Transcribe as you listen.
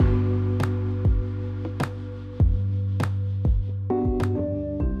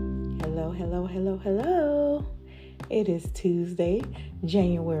Hello, hello. It is Tuesday,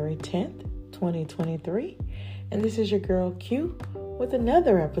 January 10th, 2023. And this is your girl Q with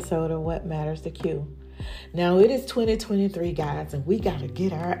another episode of What Matters to Q. Now, it is 2023, guys, and we got to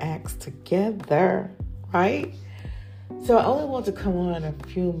get our acts together, right? So I only want to come on a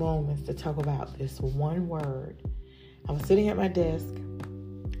few moments to talk about this one word. I was sitting at my desk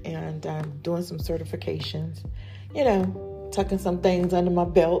and I'm doing some certifications, tucking some things under my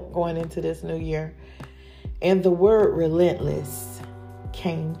belt going into this new year. And the word relentless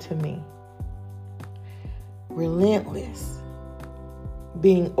came to me. Relentless,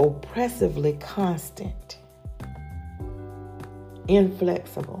 being oppressively constant,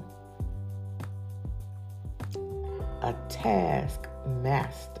 inflexible, a task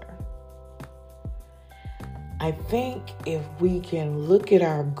master. I think if we can look at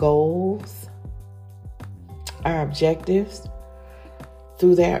our goals, our objectives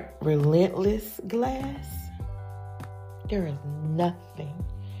through that relentless glass, there is nothing,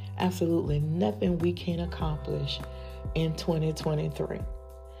 absolutely nothing we can accomplish in 2023.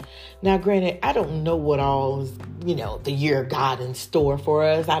 Now, granted, I don't know what all is, the year God in store for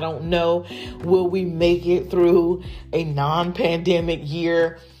us. I don't know, will we make it through a non-pandemic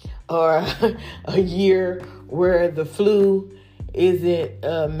year or a year where the flu isn't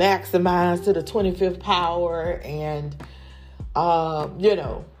maximized to the 25th power and,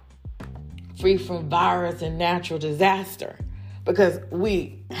 free from virus and natural disaster. Because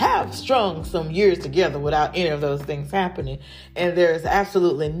we have strung some years together without any of those things happening. And there's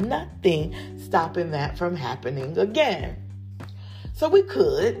absolutely nothing stopping that from happening again. So we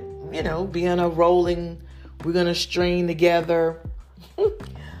could, be on a rolling, we're going to string together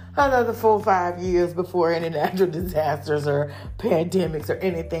another 4 or 5 years before any natural disasters or pandemics or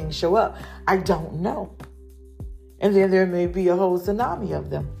anything show up. I don't know. And then there may be a whole tsunami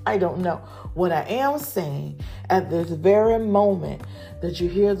of them. I don't know. What I am saying, at this very moment that you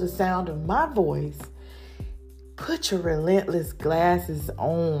hear the sound of my voice, put your relentless glasses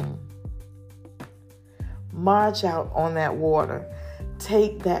on. March out on that water.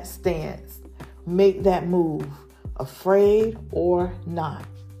 Take that stance. Make that move, afraid or not.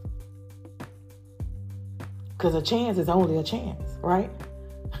 Because a chance is only a chance, right?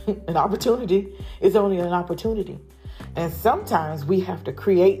 An opportunity is only an opportunity. And sometimes we have to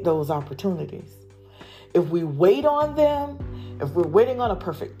create those opportunities. If we wait on them, if we're waiting on a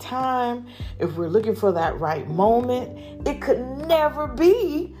perfect time, if we're looking for that right moment, it could never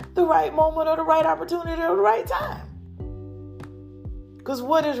be the right moment or the right opportunity or the right time. Because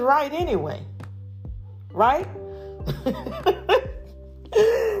what is right anyway? Right?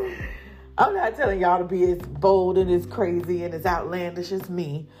 I'm not telling y'all to be as bold and as crazy and as outlandish as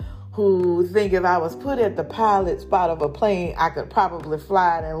me, who think if I was put at the pilot spot of a plane, I could probably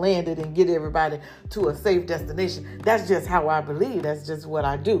fly it and land it and get everybody to a safe destination. That's just how I believe. That's just what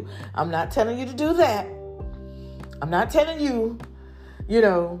I do. I'm not telling you to do that. I'm not telling you,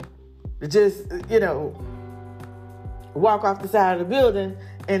 just, walk off the side of the building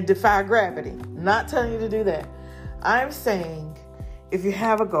and defy gravity. Not telling you to do that. I'm saying if you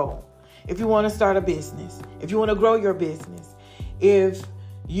have a goal, if you want to start a business, if you want to grow your business, if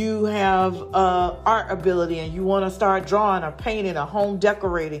you have art ability and you want to start drawing or painting or home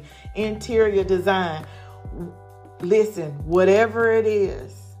decorating, interior design, listen, whatever it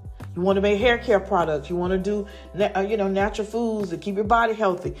is, you want to make hair care products, you want to do, natural foods to keep your body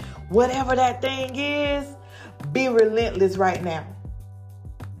healthy, whatever that thing is, be relentless right now.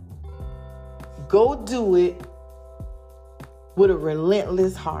 Go do it with a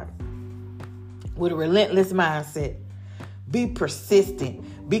relentless heart, with a relentless mindset. Be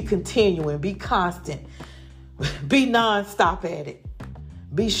persistent. Be continuing. Be constant. Be nonstop at it.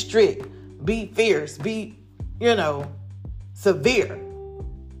 Be strict. Be fierce. Be, severe.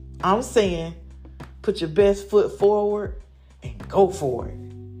 I'm saying put your best foot forward and go for it.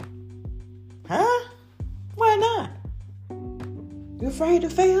 Huh? Why not? You afraid to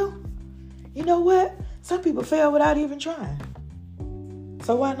fail? You know what? Some people fail without even trying.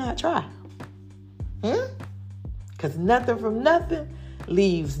 So why not try? Because nothing from nothing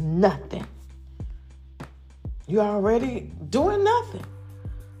leaves nothing. You're already doing nothing.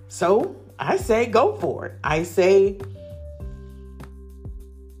 So I say go for it. I say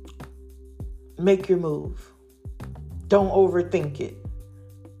make your move. Don't overthink it.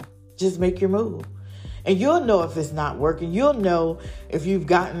 Just make your move. And you'll know if it's not working. You'll know if you've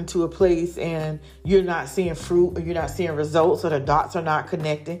gotten to a place and you're not seeing fruit or you're not seeing results or the dots are not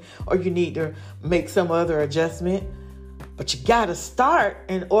connecting or you need to make some other adjustment. But you got to start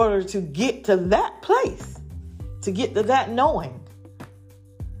in order to get to that place, to get to that knowing.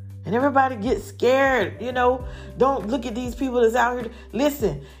 And everybody gets scared, Don't look at these people that's out here.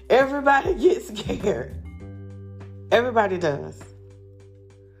 Listen, everybody gets scared. Everybody does.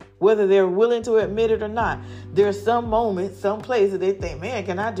 Whether they're willing to admit it or not. There's some moments, some places they think, man,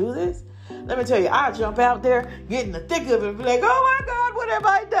 can I do this? Let me tell you, I jump out there, get in the thick of it, and be like, oh my God, what have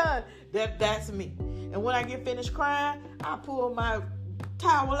I done? That's me. And when I get finished crying, I pull my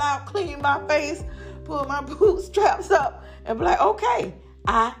towel out, clean my face, pull my bootstraps up, and be like, okay,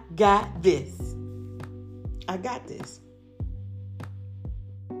 I got this. I got this.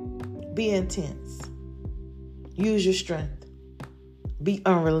 Be intense. Use your strength. Be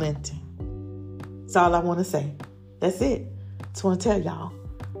unrelenting. That's all I want to say. That's it. Just want to tell y'all,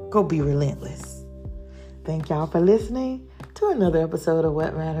 go be relentless. Thank y'all for listening to another episode of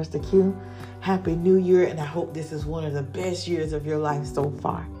What Matters to Q. Happy New Year, and I hope this is one of the best years of your life so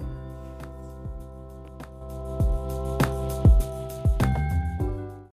far.